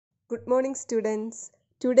Good morning students.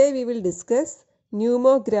 Today we will discuss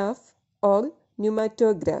pneumograph or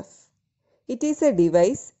pneumatograph. It is a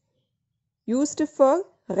device used for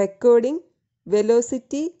recording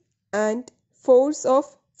velocity and force of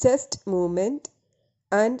chest movement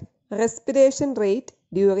and respiration rate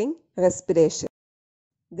during respiration.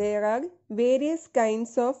 There are various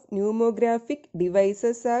kinds of pneumographic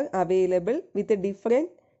devices are available with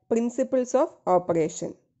different principles of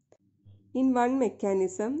operation. In one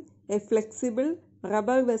mechanism, a flexible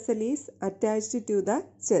rubber vessel is attached to the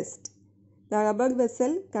chest. The rubber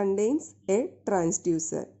vessel contains a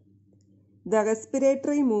transducer. The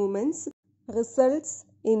respiratory movements results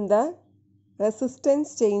in the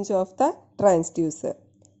resistance change of the transducer.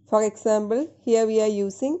 For example, here we are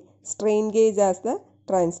using strain gauge as the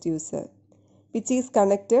transducer, which is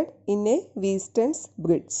connected in a Wheaton's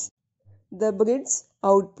bridge. The bridge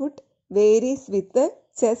output varies with the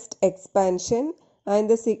chest expansion and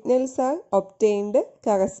the signals are obtained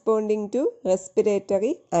corresponding to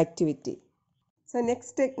respiratory activity. So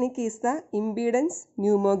next technique is the impedance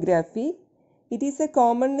pneumography. It is a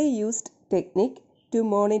commonly used technique to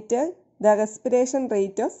monitor the respiration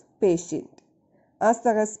rate of patient. As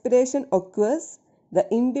the respiration occurs, the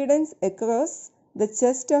impedance across the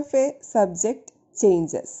chest of a subject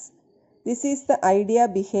changes. This is the idea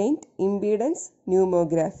behind impedance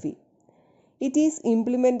pneumography. It is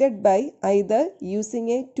implemented by either using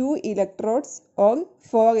a 2 electrodes or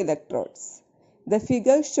 4 electrodes. The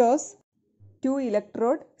figure shows 2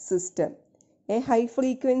 electrode system. A high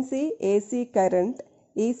frequency AC current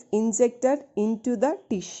is injected into the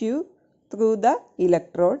tissue through the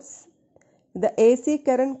electrodes. The AC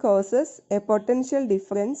current causes a potential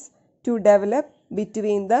difference to develop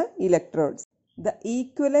between the electrodes. The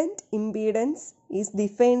equivalent impedance is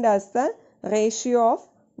defined as the ratio of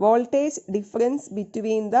voltage difference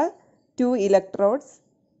between the 2 electrodes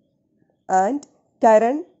and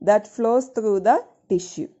current that flows through the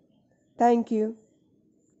tissue. Thank you.